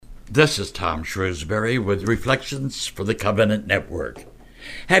This is Tom Shrewsbury with Reflections for the Covenant Network.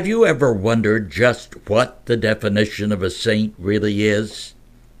 Have you ever wondered just what the definition of a saint really is?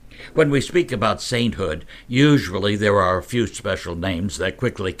 When we speak about sainthood, usually there are a few special names that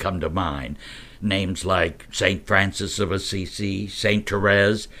quickly come to mind. Names like Saint Francis of Assisi, Saint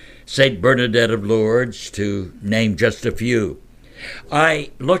Therese, Saint Bernadette of Lourdes, to name just a few.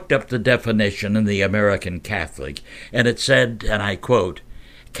 I looked up the definition in the American Catholic, and it said, and I quote,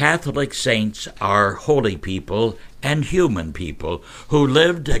 "Catholic saints are holy people and human people who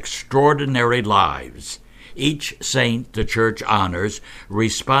lived extraordinary lives. Each saint the Church honors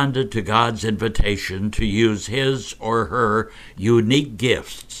responded to God's invitation to use his or her unique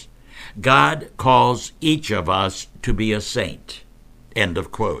gifts. God calls each of us to be a saint." End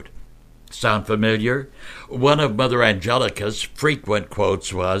of quote. Sound familiar? One of Mother Angelica's frequent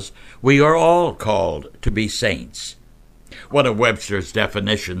quotes was, "We are all called to be saints." One of Webster's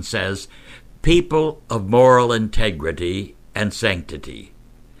definitions says, "people of moral integrity and sanctity."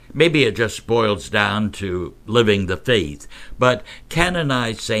 Maybe it just boils down to living the faith, but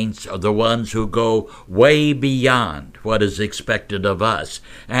canonized saints are the ones who go way beyond what is expected of us,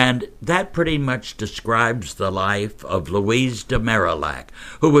 and that pretty much describes the life of Louise De Miralac,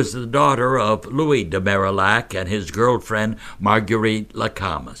 who was the daughter of Louis De Miralac and his girlfriend Marguerite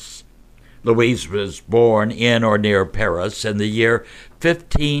Lacamas. Louise was born in or near Paris in the year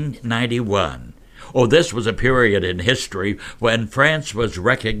 1591. This was a period in history when France was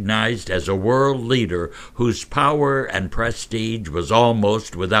recognized as a world leader whose power and prestige was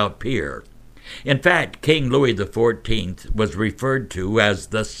almost without peer. In fact, King Louis XIV was referred to as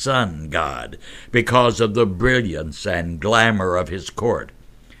the sun god because of the brilliance and glamour of his court.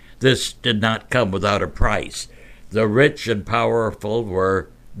 This did not come without a price. The rich and powerful were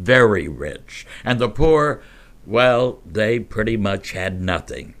very rich, and the poor, well, they pretty much had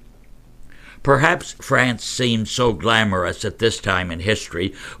nothing. Perhaps France seemed so glamorous at this time in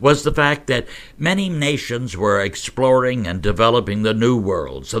history was the fact that many nations were exploring and developing the New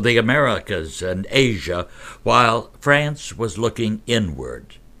World, so the Americas and Asia, while France was looking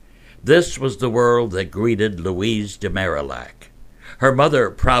inward. This was the world that greeted Louise De Miralac. Her mother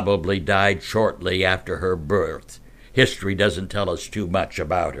probably died shortly after her birth. History doesn't tell us too much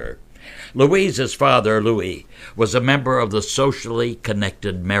about her. Louise's father, Louis, was a member of the socially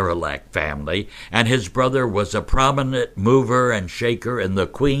connected Miralac family, and his brother was a prominent mover and shaker in the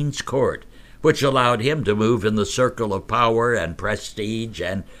Queen's court, which allowed him to move in the circle of power and prestige,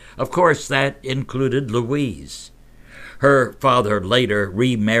 and, of course, that included Louise. Her father later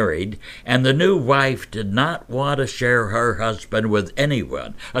remarried, and the new wife did not want to share her husband with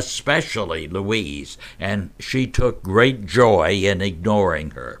anyone, especially Louise, and she took great joy in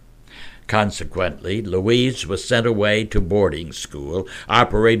ignoring her. Consequently, Louise was sent away to boarding school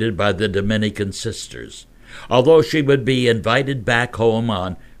operated by the Dominican sisters. Although she would be invited back home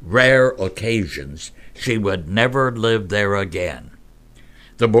on rare occasions, she would never live there again.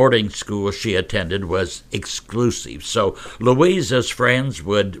 The boarding school she attended was exclusive, so Louise's friends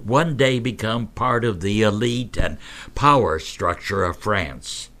would one day become part of the elite and power structure of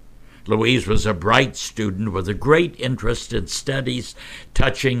France. Louise was a bright student with a great interest in studies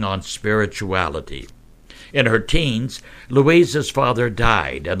touching on spirituality. In her teens, Louise's father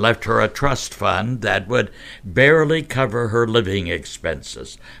died and left her a trust fund that would barely cover her living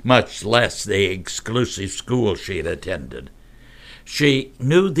expenses, much less the exclusive school she had attended. She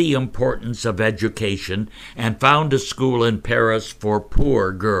knew the importance of education and found a school in Paris for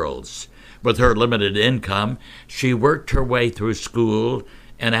poor girls. With her limited income, she worked her way through school,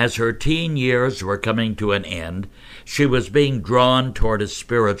 and as her teen years were coming to an end, she was being drawn toward a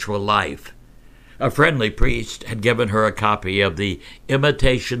spiritual life. A friendly priest had given her a copy of The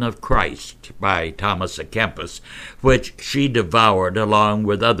Imitation of Christ by Thomas à Kempis, which she devoured along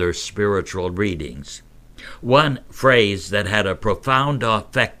with other spiritual readings. One phrase that had a profound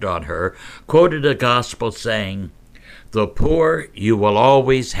effect on her quoted a gospel saying, "The poor you will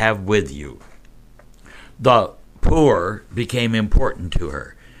always have with you." The poor became important to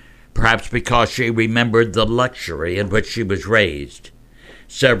her, perhaps because she remembered the luxury in which she was raised.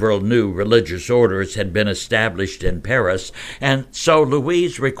 Several new religious orders had been established in Paris, and so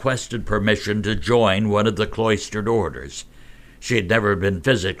Louise requested permission to join one of the cloistered orders. She had never been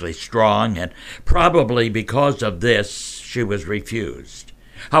physically strong, and probably because of this, she was refused.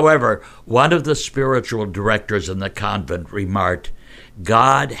 However, one of the spiritual directors in the convent remarked,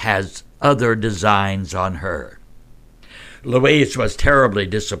 "God has other designs on her." Louise was terribly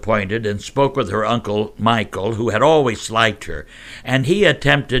disappointed and spoke with her uncle Michael, who had always liked her, and he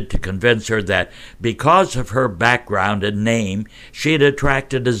attempted to convince her that because of her background and name, she'd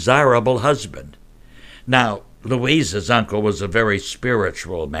attract a desirable husband. Now, Louise's uncle was a very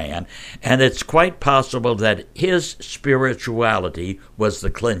spiritual man, and it's quite possible that his spirituality was the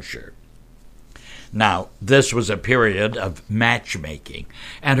clincher. Now, this was a period of matchmaking,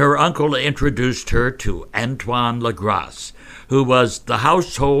 and her uncle introduced her to Antoine Legras, who was the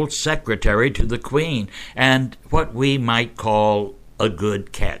household secretary to the Queen and what we might call a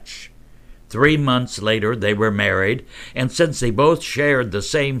good catch. 3 months later, they were married, and since they both shared the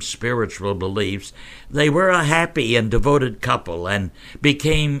same spiritual beliefs, they were a happy and devoted couple and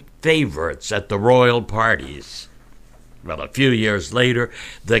became favorites at the royal parties. Well, a few years later,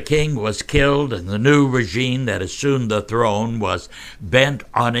 the king was killed, and the new regime that assumed the throne was bent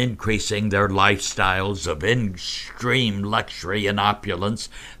on increasing their lifestyles of extreme luxury and opulence,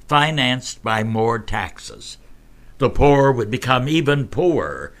 financed by more taxes. The poor would become even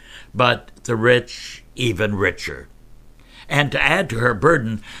poorer, but the rich even richer. And to add to her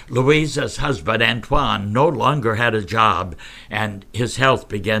burden, Louisa's husband, Antoine, no longer had a job, and his health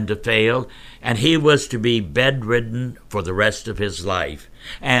began to fail, and he was to be bedridden for the rest of his life.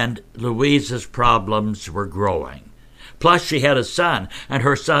 And Louisa's problems were growing. Plus, she had a son, and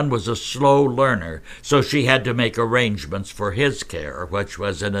her son was a slow learner, so she had to make arrangements for his care, which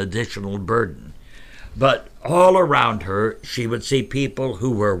was an additional burden. But all around her, she would see people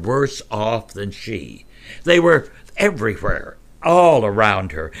who were worse off than she. They were everywhere, all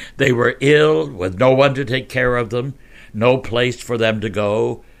around her. They were ill, with no one to take care of them, no place for them to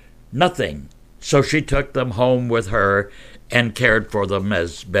go, nothing. So she took them home with her and cared for them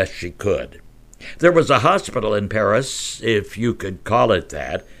as best she could. There was a hospital in Paris, if you could call it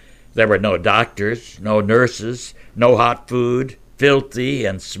that. There were no doctors, no nurses, no hot food, filthy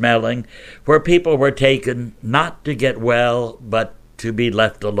and smelling, where people were taken not to get well, but to be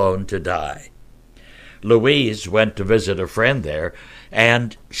left alone to die. Louise went to visit a friend there,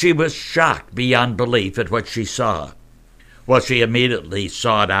 and she was shocked beyond belief at what she saw. Well, she immediately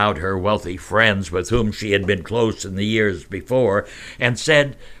sought out her wealthy friends with whom she had been close in the years before and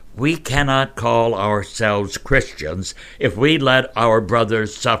said, "We cannot call ourselves Christians if we let our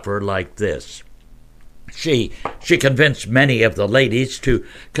brothers suffer like this." She convinced many of the ladies to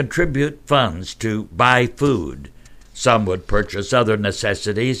contribute funds to buy food. Some would purchase other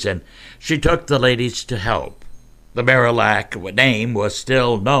necessities, and she took the ladies to help. The Miralac name was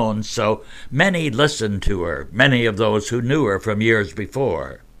still known, so many listened to her, many of those who knew her from years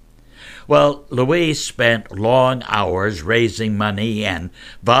before. Well, Louise spent long hours raising money and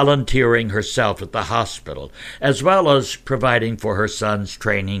volunteering herself at the hospital, as well as providing for her son's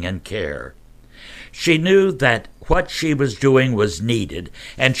training and care. She knew that what she was doing was needed,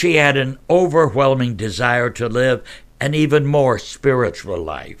 and she had an overwhelming desire to live an even more spiritual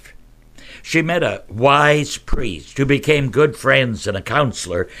life. She met a wise priest who became good friends and a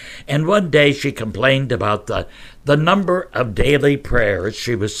counselor, and one day she complained about the number of daily prayers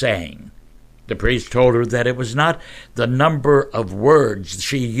she was saying. The priest told her that it was not the number of words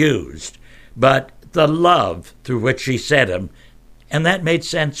she used, but the love through which she said them, and that made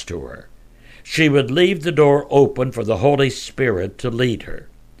sense to her. She would leave the door open for the Holy Spirit to lead her.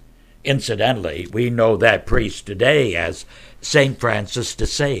 Incidentally, we know that priest today as St. Francis de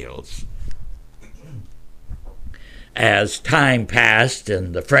Sales. As time passed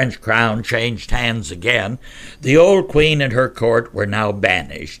and the French crown changed hands again, the old queen and her court were now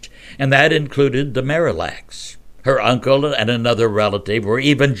banished, and that included the Miralacs. Her uncle and another relative were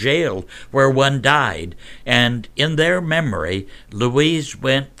even jailed, where one died, and in their memory, Louise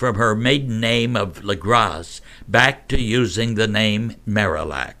went from her maiden name of Legras back to using the name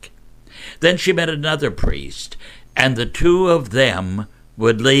Miralac. Then she met another priest, and the two of them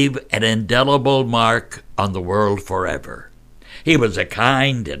would leave an indelible mark on the world forever. He was a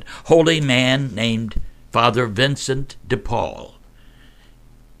kind and holy man named Father Vincent de Paul.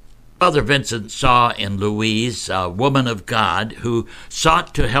 Father Vincent saw in Louise a woman of God who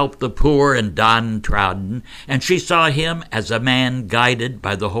sought to help the poor and downtrodden, and she saw him as a man guided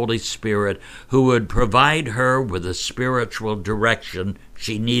by the Holy Spirit who would provide her with the spiritual direction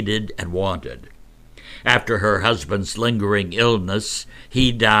she needed and wanted. After her husband's lingering illness,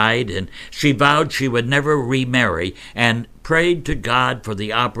 he died, and she vowed she would never remarry and prayed to God for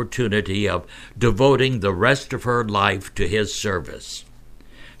the opportunity of devoting the rest of her life to his service.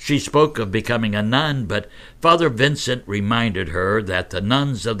 She spoke of becoming a nun, but Father Vincent reminded her that the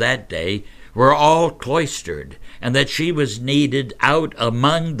nuns of that day were all cloistered and that she was needed out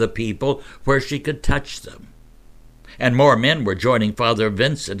among the people where she could touch them. And more men were joining Father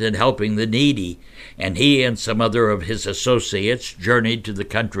Vincent in helping the needy, and he and some other of his associates journeyed to the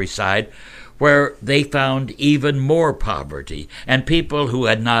countryside, where they found even more poverty and people who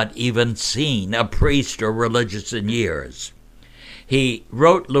had not even seen a priest or religious in years. He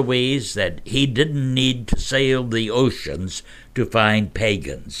wrote Louise that he didn't need to sail the oceans to find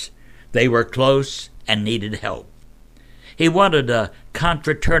pagans. They were close and needed help. He wanted a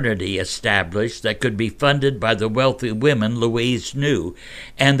confraternity established that could be funded by the wealthy women Louise knew,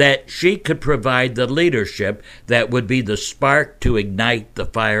 and that she could provide the leadership that would be the spark to ignite the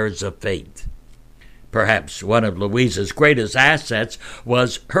fires of faith. Perhaps one of Louise's greatest assets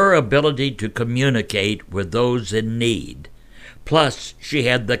was her ability to communicate with those in need. Plus, she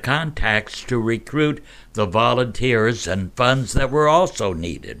had the contacts to recruit the volunteers and funds that were also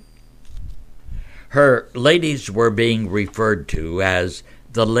needed. Her ladies were being referred to as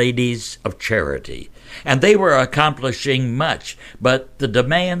the Ladies of Charity, and they were accomplishing much, but the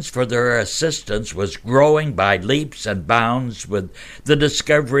demands for their assistance was growing by leaps and bounds with the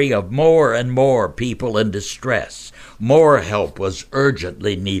discovery of more and more people in distress. More help was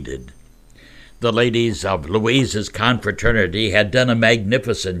urgently needed. The ladies of Louise's confraternity had done a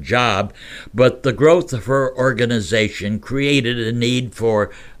magnificent job, but the growth of her organization created a need for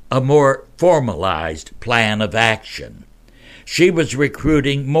a more formalized plan of action. She was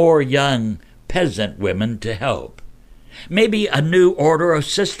recruiting more young peasant women to help. Maybe a new order of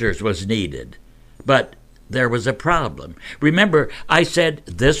sisters was needed, but there was a problem. Remember, I said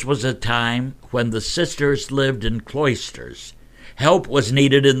this was a time when the sisters lived in cloisters. Help was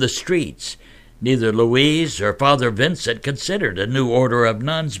needed in the streets. Neither Louise or Father Vincent considered a new order of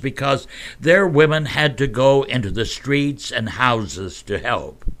nuns because their women had to go into the streets and houses to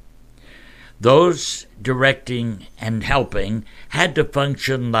help. Those directing and helping had to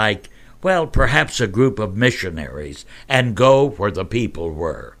function like, well, perhaps a group of missionaries and go where the people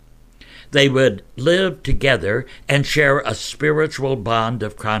were. They would live together and share a spiritual bond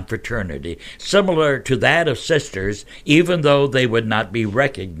of confraternity, similar to that of sisters, even though they would not be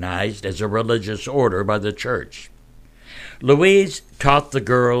recognized as a religious order by the church. Louise taught the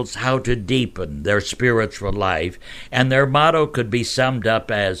girls how to deepen their spiritual life, and their motto could be summed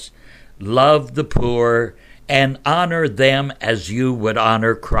up as, love the poor and honor them as you would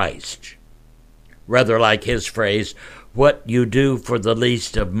honor Christ. Rather like his phrase, what you do for the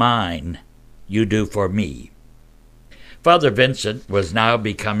least of mine, you do for me. Father Vincent was now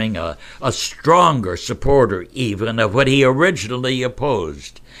becoming a stronger supporter even of what he originally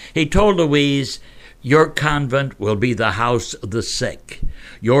opposed. He told Louise, your convent will be the house of the sick,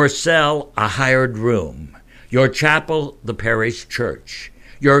 your cell a hired room, your chapel the parish church,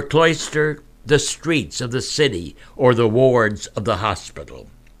 your cloister the streets of the city or the wards of the hospital.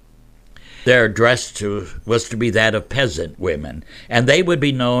 Their dress was to be that of peasant women, and they would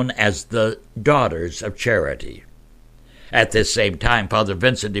be known as the Daughters of Charity. At this same time, Father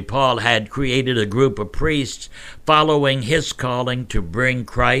Vincent de Paul had created a group of priests following his calling to bring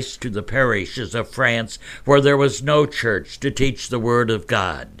Christ to the parishes of France where there was no church to teach the Word of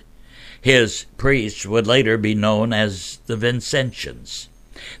God. His priests would later be known as the Vincentians.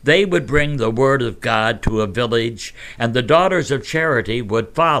 They would bring the Word of God to a village, and the Daughters of Charity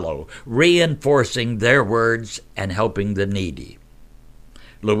would follow, reinforcing their words and helping the needy.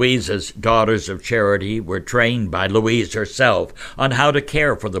 Louise's Daughters of Charity were trained by Louise herself on how to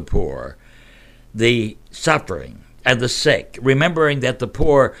care for the poor, the suffering, and the sick, remembering that the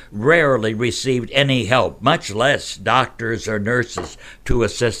poor rarely received any help, much less doctors or nurses to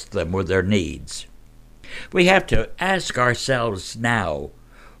assist them with their needs. We have to ask ourselves now,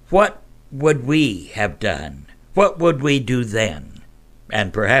 what would we have done? What would we do then?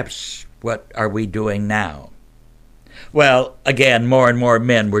 And perhaps, what are we doing now? Well, again, more and more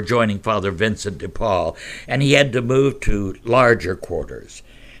men were joining Father Vincent de Paul, and he had to move to larger quarters.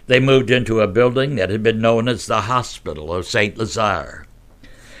 They moved into a building that had been known as the Hospital of St. Lazare.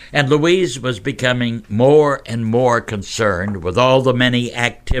 And Louise was becoming more and more concerned with all the many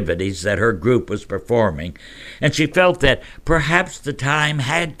activities that her group was performing, and she felt that perhaps the time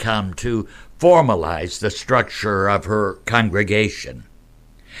had come to formalize the structure of her congregation.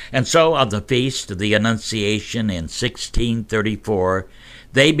 And so on the Feast of the Annunciation in 1634,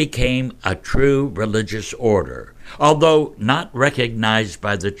 they became a true religious order, although not recognized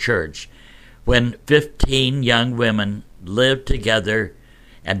by the church, when 15 young women lived together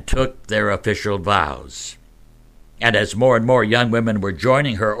and took their official vows. And as more and more young women were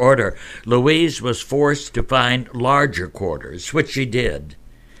joining her order, Louise was forced to find larger quarters, which she did.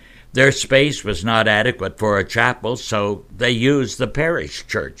 Their space was not adequate for a chapel, so they used the parish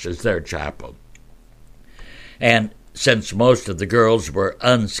church as their chapel. And Since most of the girls were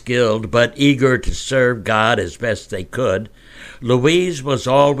unskilled but eager to serve God as best they could, Louise was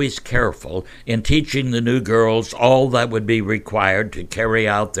always careful in teaching the new girls all that would be required to carry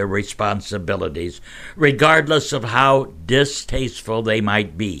out their responsibilities, regardless of how distasteful they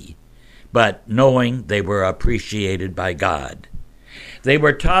might be, but knowing they were appreciated by God. They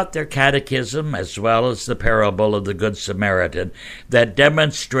were taught their catechism as well as the parable of the Good Samaritan that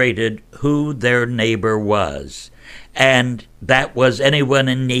demonstrated who their neighbor was, and that was anyone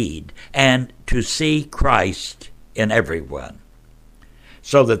in need, and to see Christ in everyone.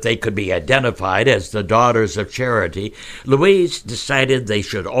 So that they could be identified as the daughters of charity, Louise decided they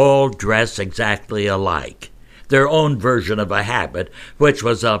should all dress exactly alike, their own version of a habit, which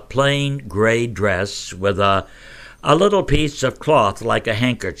was a plain gray dress with a little piece of cloth like a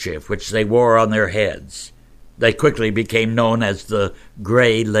handkerchief, which they wore on their heads. They quickly became known as the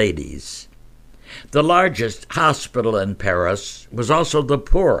Gray Ladies. The largest hospital in Paris was also the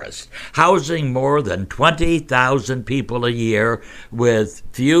poorest, housing more than 20,000 people a year with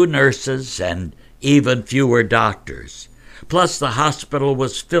few nurses and even fewer doctors. Plus, the hospital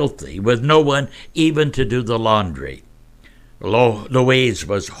was filthy, with no one even to do the laundry. Louise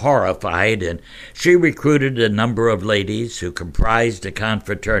was horrified, and she recruited a number of ladies who comprised a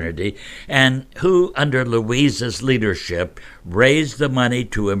confraternity and who, under Louise's leadership, raised the money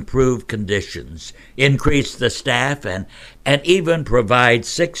to improve conditions, increase the staff, and even provide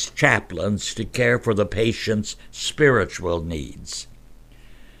 6 chaplains to care for the patient's spiritual needs.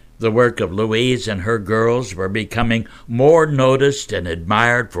 The work of Louise and her girls were becoming more noticed and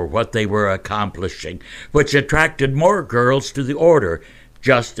admired for what they were accomplishing, which attracted more girls to the order,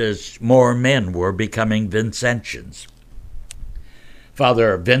 just as more men were becoming Vincentians.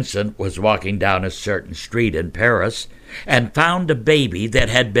 Father Vincent was walking down a certain street in Paris and found a baby that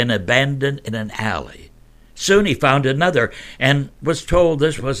had been abandoned in an alley. Soon he found another and was told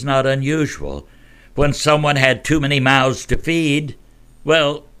this was not unusual. When someone had too many mouths to feed,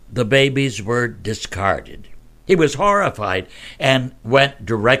 well, the babies were discarded. He was horrified and went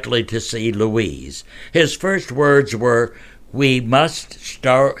directly to see Louise. His first words were, "We must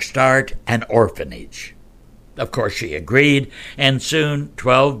start an orphanage." Of course, she agreed, and soon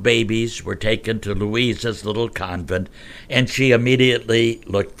 12 babies were taken to Louise's little convent, and she immediately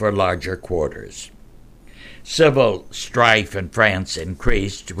looked for larger quarters. Civil strife in France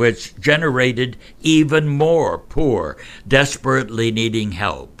increased, which generated even more poor, desperately needing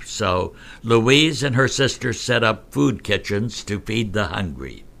help. So Louise and her sister set up food kitchens to feed the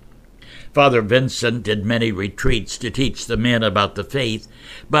hungry. Father Vincent did many retreats to teach the men about the faith,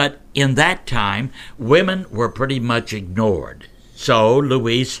 but in that time, women were pretty much ignored. So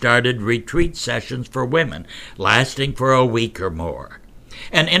Louise started retreat sessions for women, lasting for a week or more.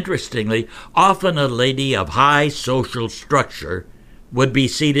 And interestingly, often a lady of high social structure would be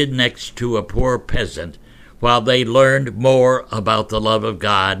seated next to a poor peasant while they learned more about the love of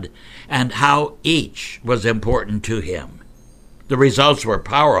God and how each was important to him. The results were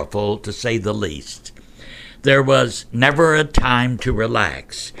powerful, to say the least. There was never a time to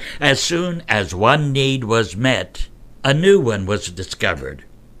relax. As soon as one need was met, a new one was discovered.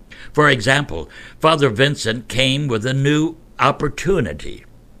 For example, Father Vincent came with a new opportunity,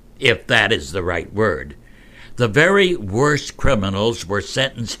 if that is the right word. The very worst criminals were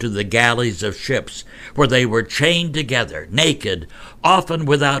sentenced to the galleys of ships, where they were chained together, naked, often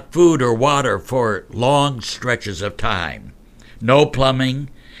without food or water for long stretches of time. No plumbing,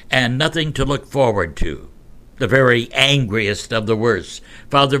 and nothing to look forward to. The very angriest of the worst.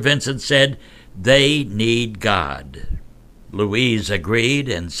 Father Vincent said, "They need God." Louise agreed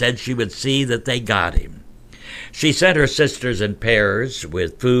and said she would see that they got him. She sent her sisters in pairs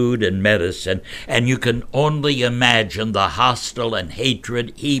with food and medicine, and you can only imagine the hostility and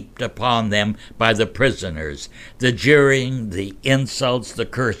hatred heaped upon them by the prisoners, the jeering, the insults, the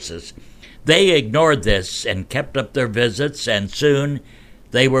curses. They ignored this and kept up their visits, and soon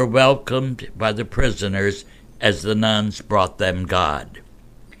they were welcomed by the prisoners as the nuns brought them God.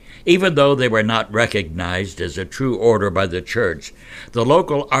 Even though they were not recognized as a true order by the church, the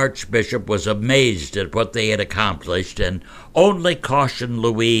local archbishop was amazed at what they had accomplished and only cautioned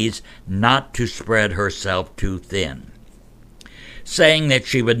Louise not to spread herself too thin. Saying that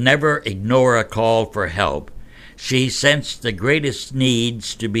she would never ignore a call for help, she sensed the greatest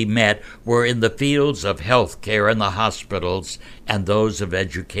needs to be met were in the fields of health care in the hospitals and those of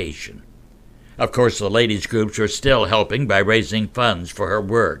education. Of course, the ladies' groups were still helping by raising funds for her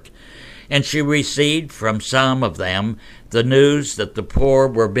work, and she received from some of them the news that the poor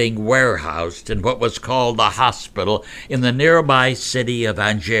were being warehoused in what was called a hospital in the nearby city of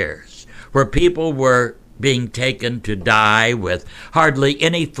Angers, where people were being taken to die with hardly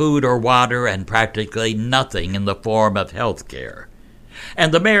any food or water and practically nothing in the form of health care.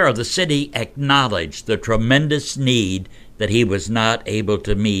 And the mayor of the city acknowledged the tremendous need that he was not able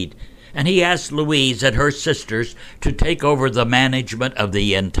to meet, and he asked Louise and her sisters to take over the management of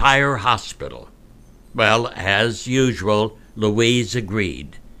the entire hospital. Well, as usual, Louise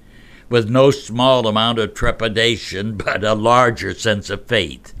agreed, with no small amount of trepidation but a larger sense of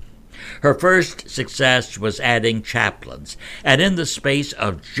faith. Her first success was adding chaplains, and in the space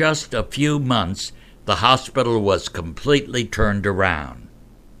of just a few months, the hospital was completely turned around.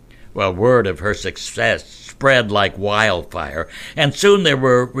 Well, word of her success spread like wildfire, and soon they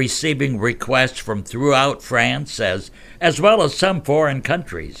were receiving requests from throughout France as well as some foreign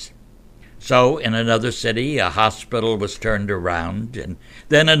countries. So in another city, a hospital was turned around, and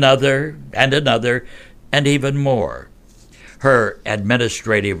then another, and even more. Her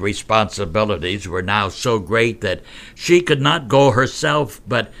administrative responsibilities were now so great that she could not go herself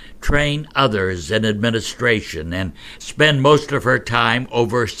but train others in administration and spend most of her time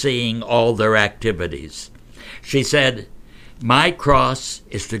overseeing all their activities. She said, "My cross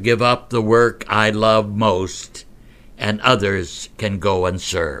is to give up the work I love most, and others can go and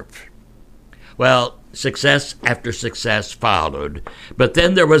serve." Well, success after success followed, but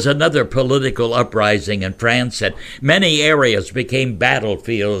then there was another political uprising in France, and many areas became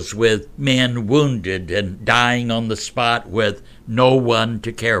battlefields with men wounded and dying on the spot with no one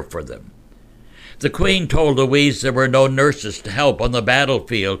to care for them. The Queen told Louise there were no nurses to help on the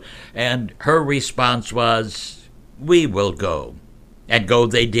battlefield, and her response was, "We will go." And go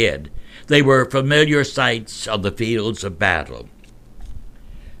they did. They were familiar sights on the fields of battle.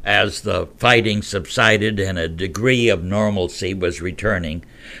 As the fighting subsided and a degree of normalcy was returning,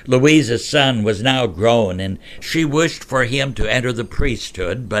 Louise's son was now grown, and she wished for him to enter the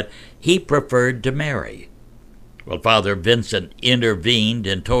priesthood, but he preferred to marry. Well, Father Vincent intervened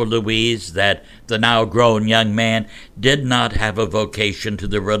and told Louise that the now grown young man did not have a vocation to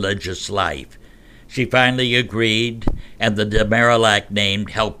the religious life. She finally agreed, and the De Miralac name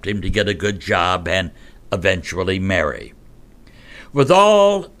helped him to get a good job and eventually marry. With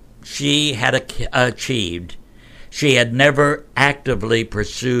all she had achieved, she had never actively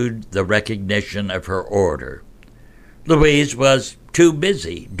pursued the recognition of her order. Louise was too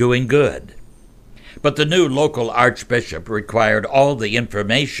busy doing good. But the new local archbishop required all the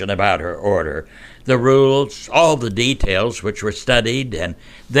information about her order, the rules, all the details, which were studied and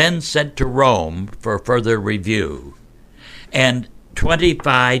then sent to Rome for further review. And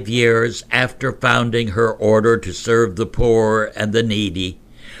 25 years after founding her order to serve the poor and the needy,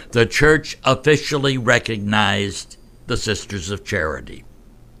 the Church officially recognized the Sisters of Charity.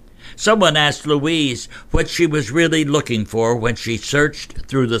 Someone asked Louise what she was really looking for when she searched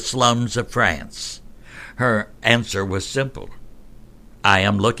through the slums of France. Her answer was simple: "I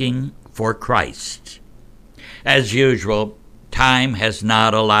am looking for Christ." As usual, time has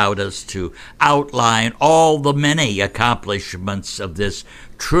not allowed us to outline all the many accomplishments of this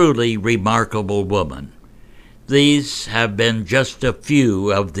truly remarkable woman. These have been just a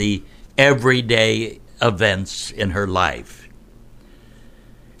few of the everyday events in her life.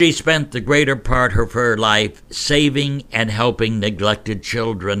 She spent the greater part of her life saving and helping neglected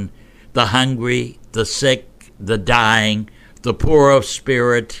children, the hungry, the sick, the dying, the poor of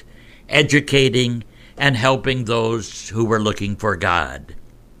spirit, educating and helping those who were looking for God.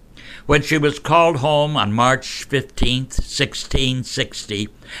 When she was called home on March 15, 1660,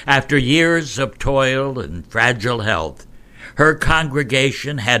 after years of toil and fragile health, her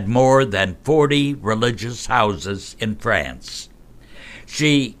congregation had more than 40 religious houses in France.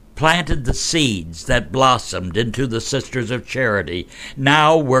 She planted the seeds that blossomed into the Sisters of Charity,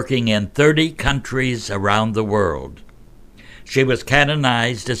 now working in 30 countries around the world. She was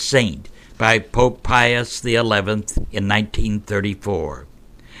canonized a saint by Pope Pius XI in 1934.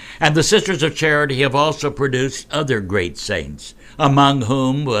 And the Sisters of Charity have also produced other great saints, among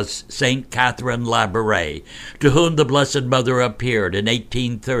whom was Saint Catherine Labouré, to whom the Blessed Mother appeared in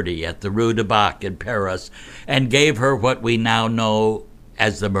 1830 at the Rue de Bac in Paris and gave her what we now know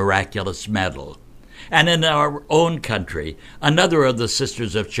as the Miraculous Medal. And in our own country, another of the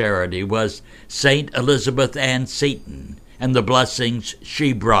Sisters of Charity was Saint Elizabeth Ann Seton, and the blessings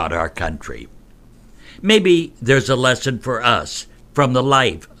she brought our country. Maybe there's a lesson for us from the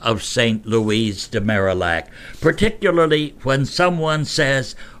life of St. Louise de Miralac, particularly when someone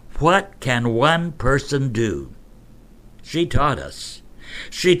says, "What can one person do?" She taught us.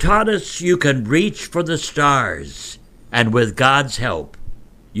 She taught us you can reach for the stars, and with God's help,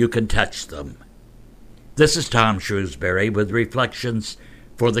 you can touch them. This is Tom Shrewsbury with Reflections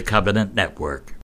for the Covenant Network.